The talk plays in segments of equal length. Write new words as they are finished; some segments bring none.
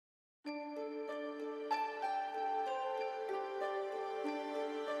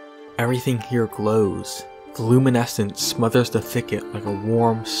Everything here glows. The luminescence smothers the thicket like a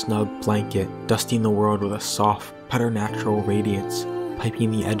warm, snug blanket, dusting the world with a soft, preternatural radiance,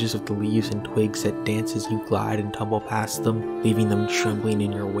 piping the edges of the leaves and twigs that dance as you glide and tumble past them, leaving them trembling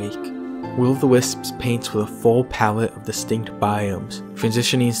in your wake. Will-o'-the-Wisps paints with a full palette of distinct biomes,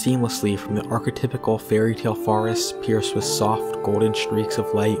 transitioning seamlessly from the archetypical fairy tale forests pierced with soft, golden streaks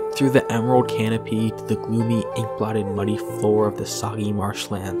of light, through the emerald canopy to the gloomy, ink-blotted muddy floor of the soggy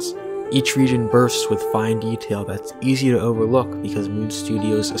marshlands. Each region bursts with fine detail that's easy to overlook because Moon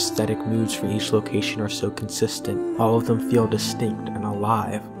Studios' aesthetic moods for each location are so consistent. All of them feel distinct and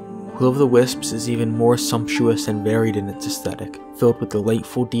alive. Will-o'-the-Wisps is even more sumptuous and varied in its aesthetic, filled with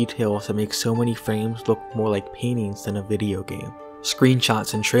delightful details that make so many frames look more like paintings than a video game.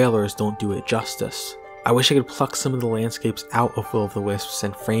 Screenshots and trailers don't do it justice. I wish I could pluck some of the landscapes out of Will-o'-the-Wisps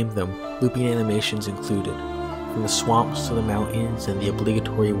and frame them, looping animations included. From the swamps to the mountains and the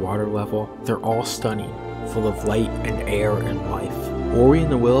obligatory water level, they're all stunning, full of light and air and life. Ori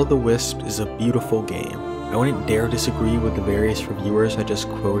and the Will-o'-the-Wisp is a beautiful game. I wouldn't dare disagree with the various reviewers I just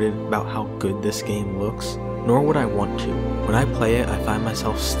quoted about how good this game looks, nor would I want to. When I play it, I find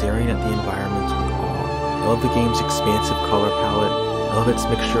myself staring at the environments with awe. I love the game's expansive color palette. I love its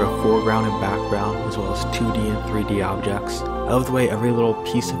mixture of foreground and background, as well as 2D and 3D objects. I love the way every little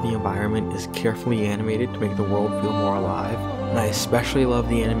piece of the environment is carefully animated to make the world feel more alive, and I especially love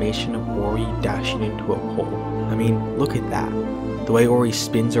the animation of Ori dashing into a pole. I mean, look at that. The way Ori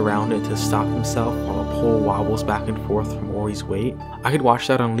spins around it to stop himself while the pole wobbles back and forth from Ori's weight. I could watch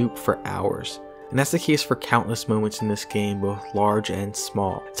that on loop for hours. And that's the case for countless moments in this game, both large and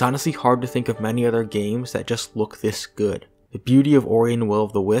small. It's honestly hard to think of many other games that just look this good. The beauty of Ori and the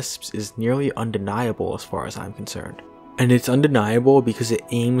Will-o'-the-Wisps is nearly undeniable as far as I'm concerned. And it's undeniable because it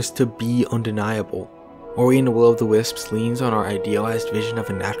aims to be undeniable. Ori and the Will-o'-the-Wisps leans on our idealized vision of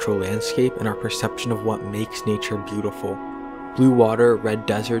a natural landscape and our perception of what makes nature beautiful. Blue water, red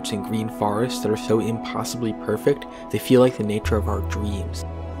deserts, and green forests that are so impossibly perfect, they feel like the nature of our dreams.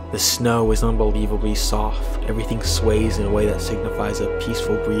 The snow is unbelievably soft, everything sways in a way that signifies a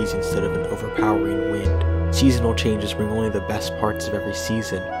peaceful breeze instead of an overpowering wind. Seasonal changes bring only the best parts of every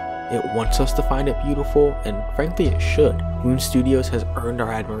season. It wants us to find it beautiful, and frankly it should. Moon Studios has earned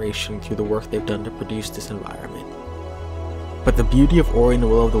our admiration through the work they've done to produce this environment. But the beauty of Ori and the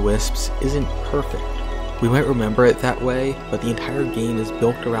Will-o'-the-Wisps isn't perfect. We might remember it that way, but the entire game is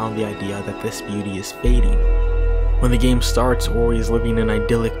built around the idea that this beauty is fading. When the game starts, Ori is living an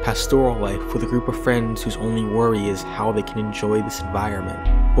idyllic pastoral life with a group of friends whose only worry is how they can enjoy this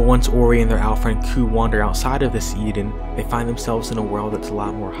environment. But once Ori and their owl friend Ku wander outside of this Eden, they find themselves in a world that's a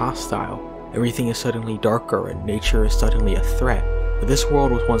lot more hostile. Everything is suddenly darker and nature is suddenly a threat. But this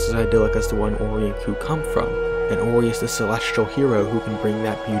world was once as idyllic as the one Ori and Ku come from, and Ori is the celestial hero who can bring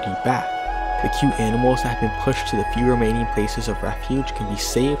that beauty back. The cute animals that have been pushed to the few remaining places of refuge can be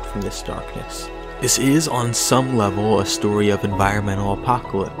saved from this darkness. This is, on some level, a story of environmental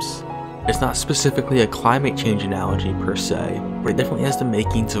apocalypse. It's not specifically a climate change analogy per se, but it definitely has the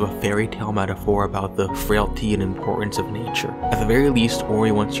makings of a fairy tale metaphor about the frailty and importance of nature. At the very least,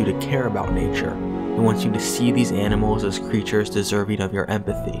 Ori wants you to care about nature. It wants you to see these animals as creatures deserving of your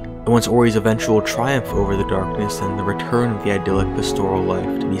empathy. It wants Ori's eventual triumph over the darkness and the return of the idyllic pastoral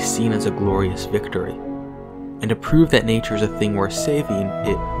life to be seen as a glorious victory. And to prove that nature is a thing worth saving,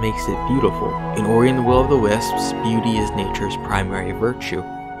 it makes it beautiful. In Ori and the Will-o'-the-Wisps, beauty is nature's primary virtue.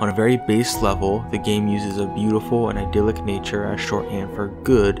 On a very base level, the game uses a beautiful and idyllic nature as shorthand for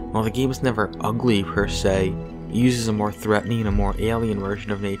good. While the game is never ugly per se, it uses a more threatening and more alien version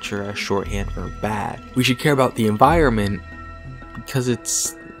of nature as shorthand for bad. We should care about the environment because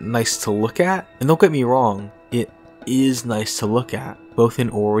it's nice to look at. And don't get me wrong, it is nice to look at, both in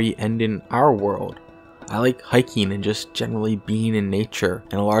Ori and in our world. I like hiking and just generally being in nature,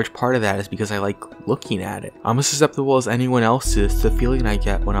 and a large part of that is because I like looking at it. I'm as susceptible as anyone else is to the feeling I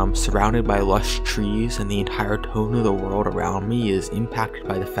get when I'm surrounded by lush trees and the entire tone of the world around me is impacted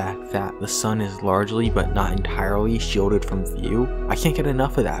by the fact that the sun is largely but not entirely shielded from view. I can't get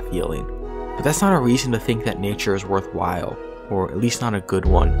enough of that feeling. But that's not a reason to think that nature is worthwhile, or at least not a good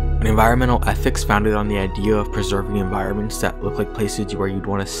one. An environmental ethics founded on the idea of preserving environments that look like places where you'd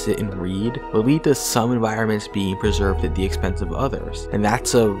want to sit and read will lead to some environments being preserved at the expense of others. And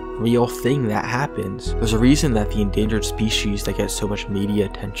that's a real thing that happens. There's a reason that the endangered species that get so much media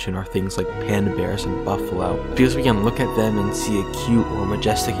attention are things like panda bears and buffalo. Because we can look at them and see a cute or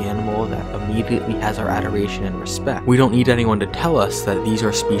majestic animal that immediately has our adoration and respect. We don't need anyone to tell us that these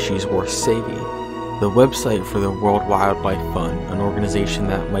are species worth saving. The website for the World Wildlife Fund, an organization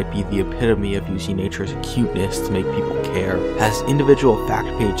that might be the epitome of using nature's cuteness to make people care, has individual fact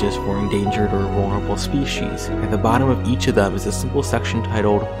pages for endangered or vulnerable species. At the bottom of each of them is a simple section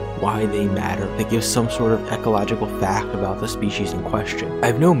titled Why They Matter that gives some sort of ecological fact about the species in question. I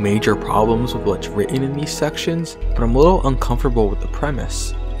have no major problems with what's written in these sections, but I'm a little uncomfortable with the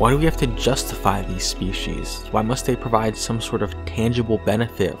premise. Why do we have to justify these species? Why must they provide some sort of tangible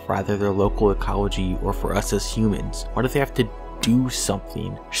benefit for either their local ecology or for us as humans? Why do they have to do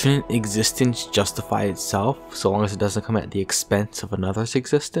something? Shouldn't existence justify itself so long as it doesn't come at the expense of another's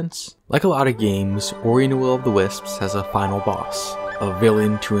existence? Like a lot of games, Ori and the Will of the Wisps has a final boss. A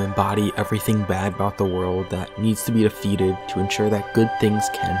villain to embody everything bad about the world that needs to be defeated to ensure that good things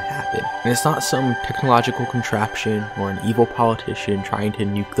can happen. And it's not some technological contraption or an evil politician trying to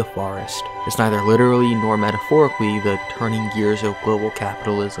nuke the forest. It's neither literally nor metaphorically the turning gears of global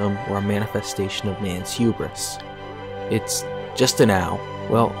capitalism or a manifestation of man's hubris. It's just an owl.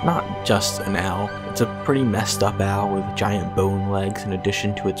 Well, not just an owl. It's a pretty messed up owl with giant bone legs in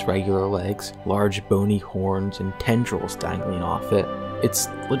addition to its regular legs, large bony horns, and tendrils dangling off it. It's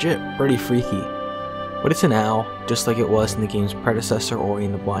legit pretty freaky. But it's an owl, just like it was in the game's predecessor Ori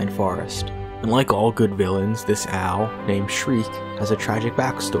and the Blind Forest. And like all good villains, this owl, named Shriek, has a tragic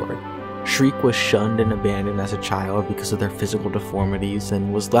backstory. Shriek was shunned and abandoned as a child because of their physical deformities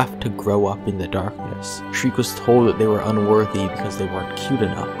and was left to grow up in the darkness. Shriek was told that they were unworthy because they weren't cute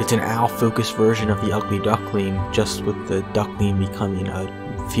enough. It's an owl-focused version of the ugly duckling, just with the duckling becoming a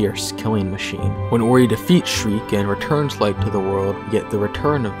fierce killing machine. When Ori defeats Shriek and returns light to the world, we get the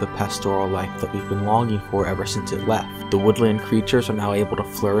return of the pastoral life that we've been longing for ever since it left. The woodland creatures are now able to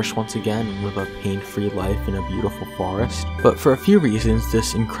flourish once again and live a pain-free life in a beautiful forest. But for a few reasons,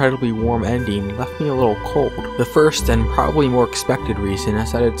 this incredibly warm ending left me a little cold. The first, and probably more expected reason,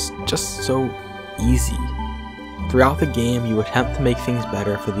 is that it's just so easy. Throughout the game, you attempt to make things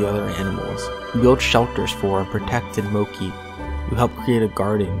better for the other animals. You build shelters for and protect and mow-keep. You help create a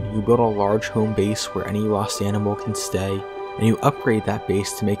garden, you build a large home base where any lost animal can stay, and you upgrade that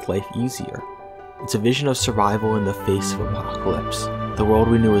base to make life easier. It's a vision of survival in the face of apocalypse. The world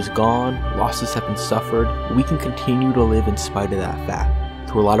we knew is gone, losses have been suffered, but we can continue to live in spite of that fact.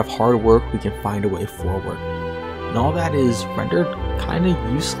 Through a lot of hard work, we can find a way forward. And all that is rendered kinda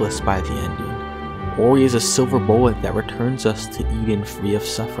useless by the ending. Ori is a silver bullet that returns us to Eden free of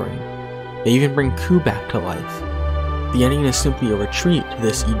suffering. They even bring Ku back to life. The ending is simply a retreat to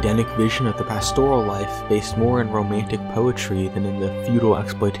this Edenic vision of the pastoral life based more in romantic poetry than in the feudal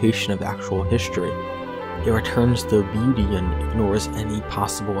exploitation of actual history. It returns the beauty and ignores any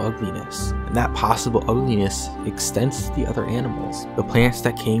possible ugliness, and that possible ugliness extends to the other animals. The plants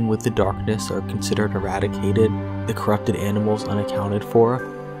that came with the darkness are considered eradicated, the corrupted animals unaccounted for.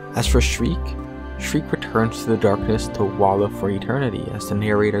 As for Shriek returns to the darkness to wallow for eternity as the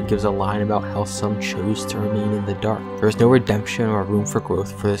narrator gives a line about how some chose to remain in the dark. There is no redemption or room for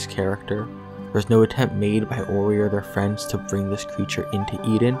growth for this character. There is no attempt made by Ori or their friends to bring this creature into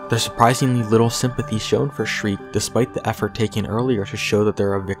Eden. There's surprisingly little sympathy shown for Shriek despite the effort taken earlier to show that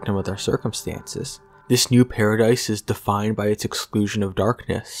they're a victim of their circumstances. This new paradise is defined by its exclusion of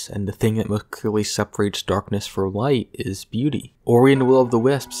darkness, and the thing that most clearly separates darkness from light is beauty. Ori and the Will of the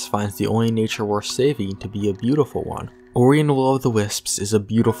Wisps finds the only nature worth saving to be a beautiful one. Ori and the Will of the Wisps is a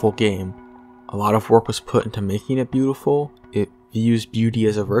beautiful game. A lot of work was put into making it beautiful. It views beauty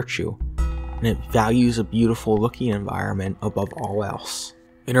as a virtue, and it values a beautiful looking environment above all else.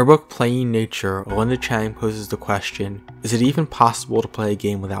 In her book Playing Nature, Alinda Chang poses the question, is it even possible to play a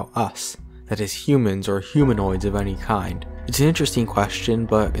game without us? That is, humans or humanoids of any kind. It's an interesting question,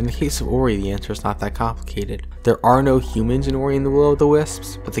 but in the case of Ori, the answer is not that complicated. There are no humans in Ori and the Will of the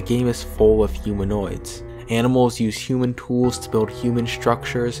Wisps, but the game is full of humanoids. Animals use human tools to build human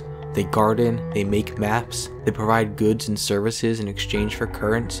structures, they garden, they make maps, they provide goods and services in exchange for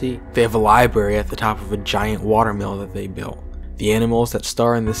currency. They have a library at the top of a giant watermill that they built. The animals that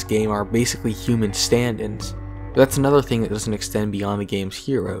star in this game are basically human stand-ins. But that's another thing that doesn't extend beyond the game's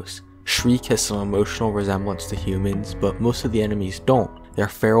heroes. Shriek has some emotional resemblance to humans, but most of the enemies don't. They're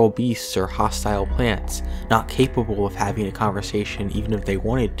feral beasts or hostile plants, not capable of having a conversation even if they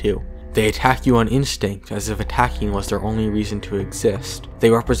wanted to. They attack you on instinct, as if attacking was their only reason to exist.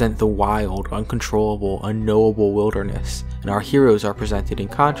 They represent the wild, uncontrollable, unknowable wilderness, and our heroes are presented in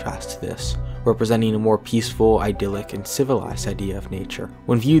contrast to this, representing a more peaceful, idyllic, and civilized idea of nature.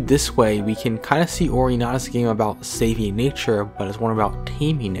 When viewed this way, we can kind of see Ori not as a game about saving nature, but as one about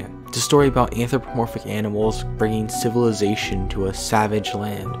taming it. It's a story about anthropomorphic animals bringing civilization to a savage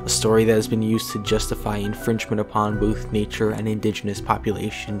land, a story that has been used to justify infringement upon both nature and indigenous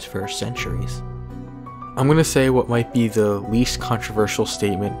populations for centuries. I'm gonna say what might be the least controversial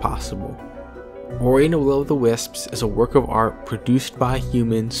statement possible. Ori and the Will of the Wisps is a work of art produced by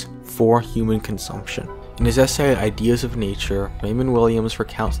humans for human consumption. In his essay Ideas of Nature, Raymond Williams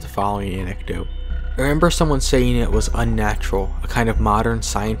recounts the following anecdote. I remember someone saying it was unnatural, a kind of modern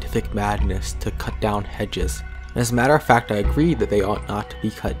scientific madness to cut down hedges. And as a matter of fact, I agreed that they ought not to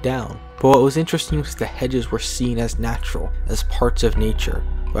be cut down. But what was interesting was the hedges were seen as natural, as parts of nature,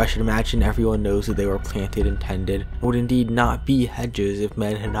 but I should imagine everyone knows that they were planted and tended, and would indeed not be hedges if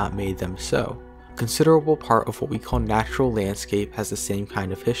men had not made them so. A considerable part of what we call natural landscape has the same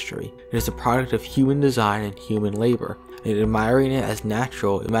kind of history. It is a product of human design and human labor, and in admiring it as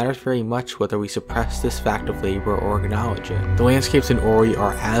natural, it matters very much whether we suppress this fact of labor or acknowledge it. The landscapes in Ori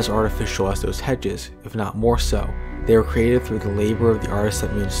are as artificial as those hedges, if not more so. They were created through the labor of the artists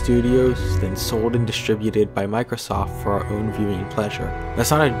at Moon Studios, then sold and distributed by Microsoft for our own viewing pleasure. That's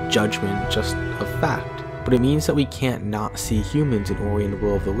not a judgment, just a fact. But it means that we can't not see humans in Ori and the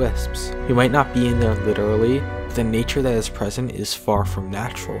Will of the Wisps. We might not be in there literally, but the nature that is present is far from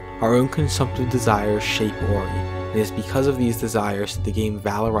natural. Our own consumptive desires shape Ori. It is because of these desires that the game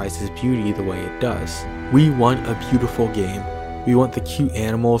valorizes beauty the way it does. We want a beautiful game. We want the cute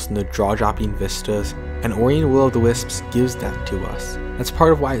animals and the jaw-dropping vistas, and Ori and the Will of the Wisps gives that to us. That's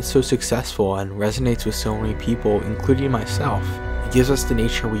part of why it's so successful and resonates with so many people, including myself. It gives us the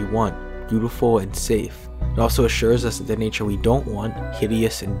nature we want, beautiful and safe. It also assures us that the nature we don't want,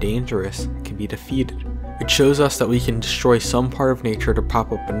 hideous and dangerous, can be defeated. It shows us that we can destroy some part of nature to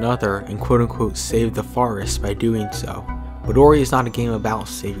prop up another and quote-unquote save the forest by doing so. But Ori is not a game about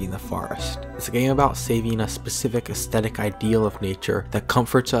saving the forest. It's a game about saving a specific aesthetic ideal of nature that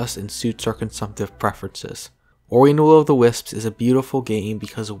comforts us and suits our consumptive preferences. Ori and the Will of the Wisps is a beautiful game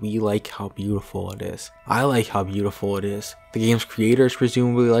because we like how beautiful it is. I like how beautiful it is. The game's creators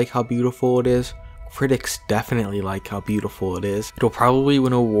presumably like how beautiful it is. Critics definitely like how beautiful it is. It'll probably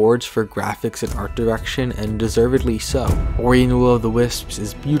win awards for graphics and art direction, and deservedly so. Ori and the Will of the Wisps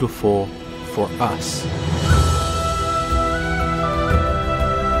is beautiful for us.